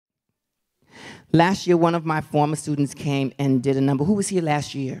Last year, one of my former students came and did a number. Who was here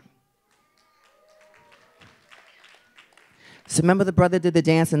last year? So remember the brother did the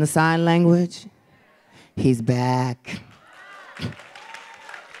dance in the sign language? He's back.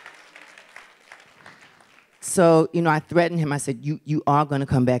 So, you know, I threatened him. I said, you are going to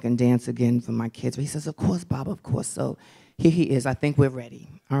come back and dance again for my kids. But he says, of course, Bob, of course. So here he is. I think we're ready.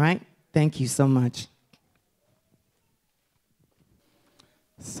 All right? Thank you so much.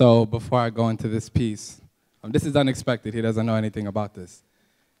 So before I go into this piece, this is unexpected. He doesn't know anything about this.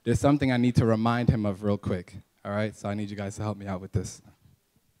 There's something I need to remind him of real quick. All right? So I need you guys to help me out with this.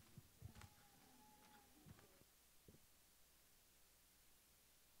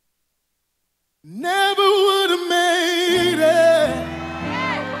 Never would have made it.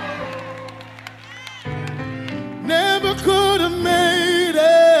 Never could have made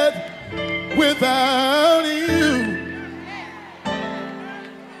it without you.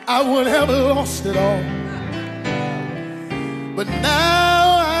 I would have lost it all. But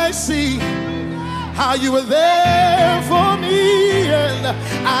now I see how you were there for me, and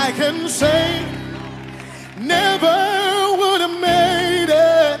I can say never would have made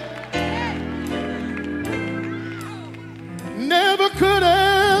it. Never could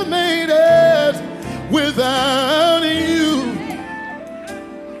have made it without you.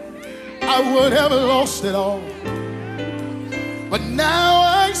 I would have lost it all. But now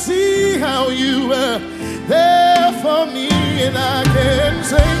I see how you were there for me, and I can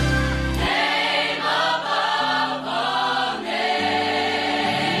say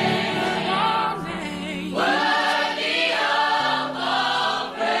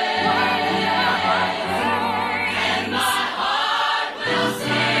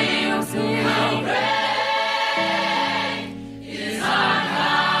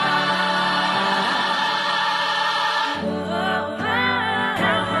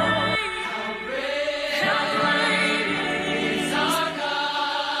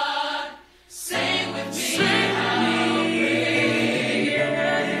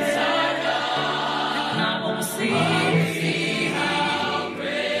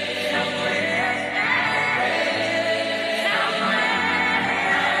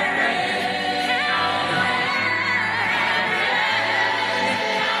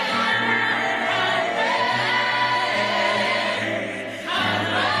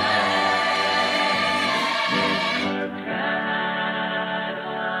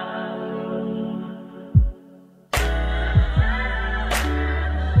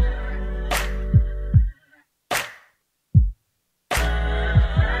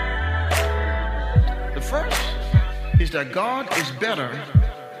that God is better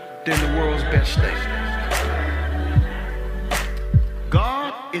than the world's best thing.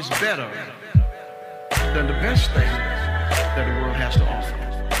 God is better than the best thing that the world has to offer.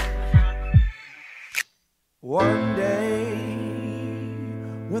 One day,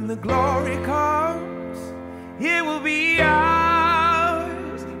 when the glory comes, it will be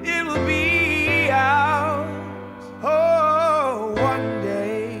ours, it will be ours. Oh, one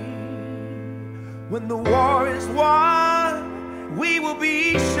day, when the war is won, we will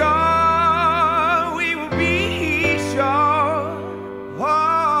be sure, we will be sure.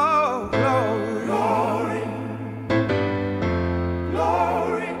 Oh, glory, glory,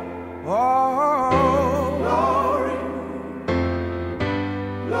 glory, oh, glory,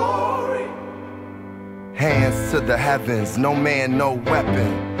 glory. Hands to the heavens, no man, no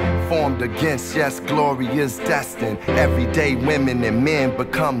weapon formed against, yes, glory is destined. Everyday women and men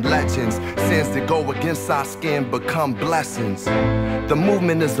become legends. Sins that go against our skin become blessings. The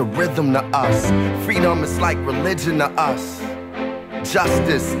movement is a rhythm to us. Freedom is like religion to us.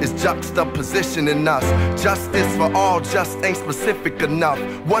 Justice is juxtaposition in us. Justice for all just ain't specific enough.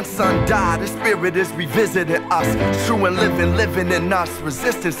 One son died, his spirit is revisiting us. True and living in us.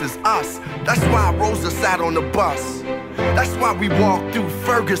 Resistance is us. That's why Rosa sat on the bus. That's why we walk through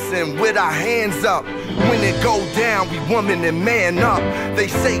Ferguson with our hands up. When it go down, we woman and man up. They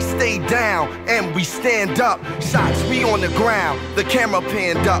say stay down, and we stand up. Shots, we on the ground, the camera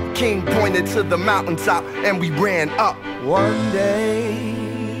panned up. King pointed to the mountaintop, and we ran up. One day,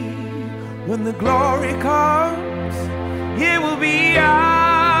 when the glory comes, it will be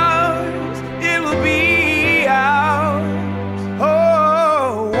ours, it will be ours.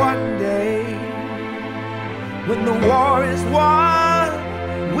 Oh, one day, when the war is won,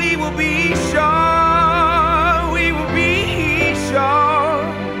 we will be sure, we will be sure.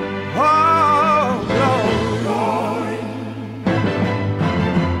 Oh, glory, glory,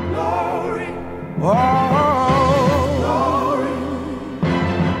 glory. Oh, glory,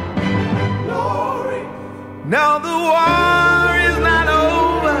 glory. Now the war is not over.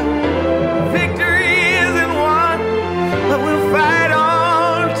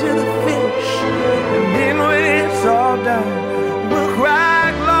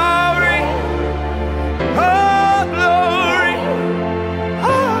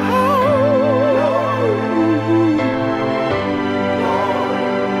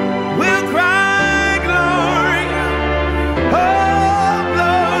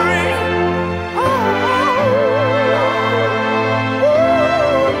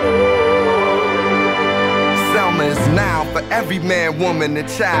 every man, woman, and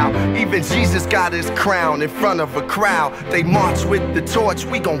child. Even Jesus got his crown in front of a crowd. They march with the torch,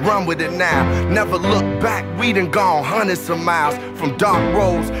 we gon' run with it now. Never look back, we done gone hundreds of miles. From dark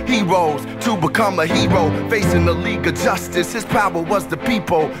roads, heroes, to become a hero. Facing the League of Justice, his power was the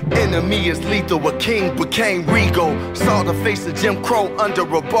people. Enemy is lethal, a king became regal. Saw the face of Jim Crow under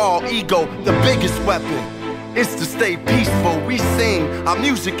a bald ego. The biggest weapon is to stay peaceful. We sing, our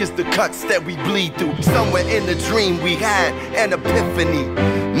music is the cuts that we bleed through. Somewhere in the dream we had an epiphany.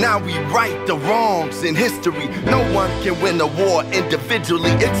 Now we right the wrongs in history. No one can win a war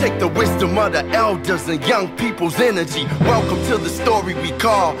individually. It take the wisdom of the elders and young people's energy. Welcome to the story we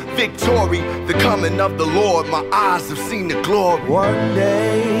call victory. The coming of the Lord, my eyes have seen the glory. One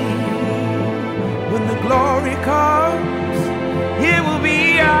day, when the glory comes, it will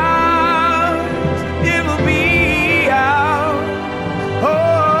be ours. It will be ours.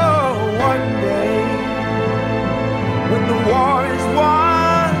 Oh, one day, when the war is won,